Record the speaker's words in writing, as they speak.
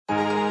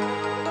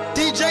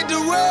DJ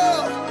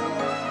Durrell.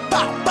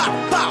 Bow, bow,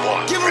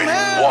 bow. Give him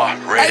hell. War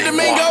ready. Hey,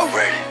 Domingo.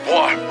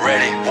 War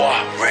ready.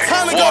 War ready.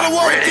 Time to go to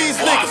war with these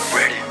niggas.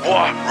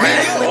 War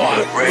ready.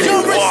 War ready.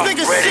 Young rich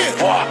nigga shit.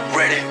 War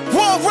ready.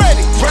 War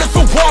ready. Ready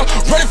for war,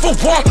 ready for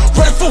war,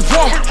 ready for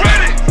war.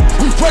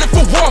 We ready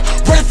for war,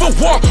 ready for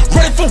war,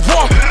 ready for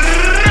war.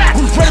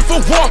 We ready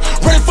for war,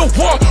 ready for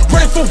war,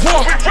 ready for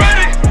war.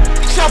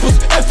 Choppers,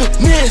 effing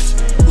niggas,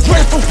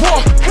 ready for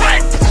war.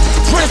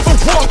 Ready for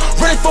war,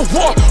 ready for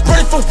war,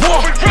 ready for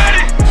war.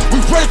 We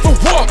ready for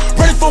war,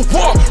 ready for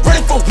war,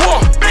 ready for war.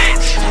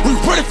 We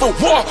ready for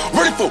war,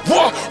 ready for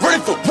war,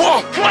 ready for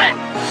war.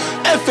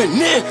 Effing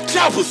niggas,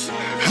 choppers,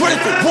 ready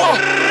for war.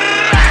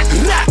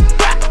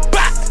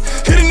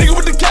 Hit a nigga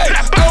with the K,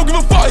 I don't give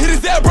a fuck, hit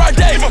his ass broad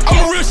day.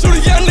 I'm a real shooter,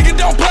 young nigga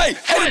don't play.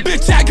 Hate a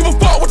bitch, I give a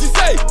fuck what you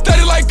say.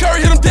 30 like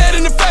Curry, hit him dead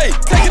in the face.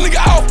 Take a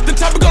nigga off, the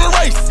topic on the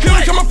race. Here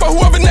we coming for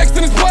whoever next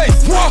in his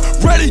place. War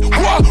ready,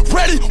 war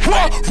ready,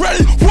 war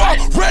ready, war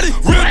ready.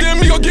 Real damn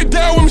Migo get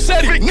down with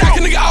machete. Knock a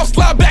nigga out,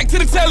 slide back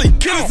to the telly.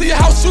 Killers in your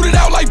house, shoot it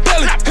out like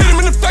belly. Hit him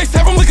in the face,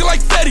 have him looking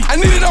like Fetty. I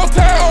need it on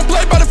time, on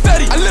blade by the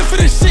Fetty. I live for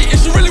this shit,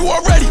 is you really war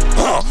ready?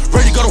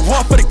 Ready to go to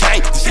war for the gang.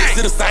 The shit's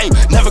still the same,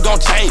 never gon'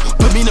 change.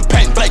 Put me in the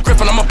paint, Blake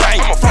Griffin, I'm a bang.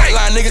 I'm a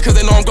frontline nigga cause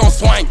they know I'm gon'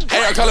 swing.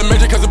 Hey, I call it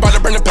major cause it's about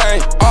to bring the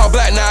pain. All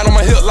black 9 on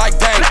my hip like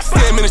dang. See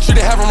him in the street,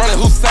 they have him running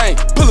Hussein.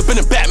 Pull up in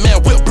the Batman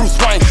whip Bruce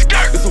Wayne.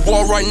 It's a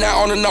war right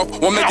now on the north.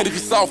 Won't make it if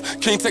you soft.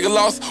 Can't take a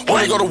loss.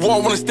 Wanna go to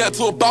war, wanna step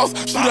to a boss.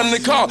 Shoot under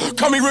the car,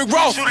 call me Rick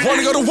Ross.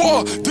 Wanna go to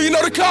war, do you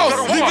know the cause?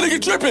 Leave a nigga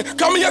dripping,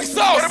 call me Young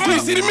Sauce.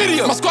 Please see the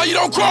media, my squad you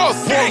don't cross.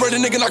 War ready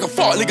nigga knock a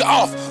fault, nigga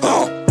off.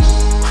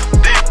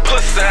 These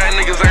pussy ass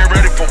niggas ain't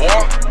ready for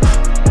war.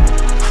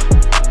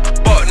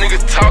 Fuck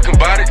niggas talking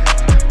about it.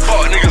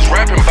 Fuck niggas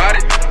rapping about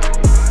it.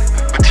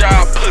 But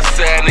y'all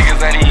pussy ass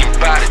niggas ain't even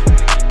about it.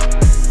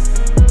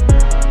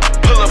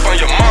 Pull up on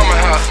your mama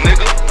house,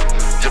 nigga.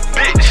 Your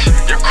bitch,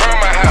 your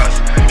grandma house.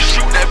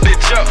 Shoot that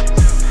bitch up.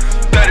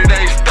 30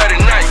 days, 30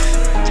 nights.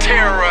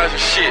 Terrorizing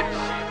shit.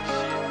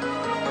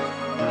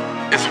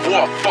 It's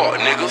war, fuck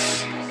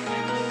niggas.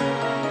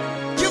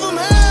 Give him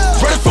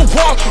hell. Ready for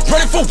war,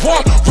 ready for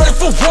war, ready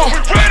for war.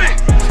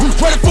 We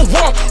ready for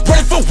war,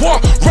 ready for war,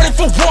 ready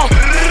for war.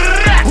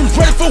 We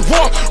ready for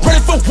war,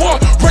 ready for war,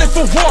 ready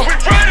for war.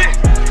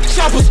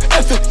 Choppers,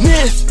 effing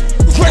niggas,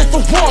 ready for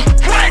war.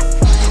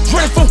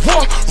 Ready for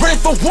war, ready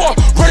for war,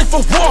 ready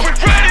for war.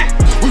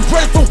 We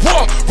ready for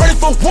war, ready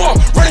for war,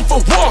 ready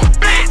for war.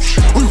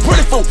 We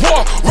ready for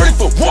war, ready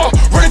for war,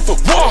 ready for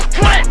war.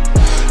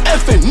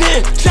 Effing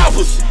niggas,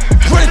 choppers,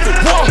 ready for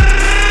war.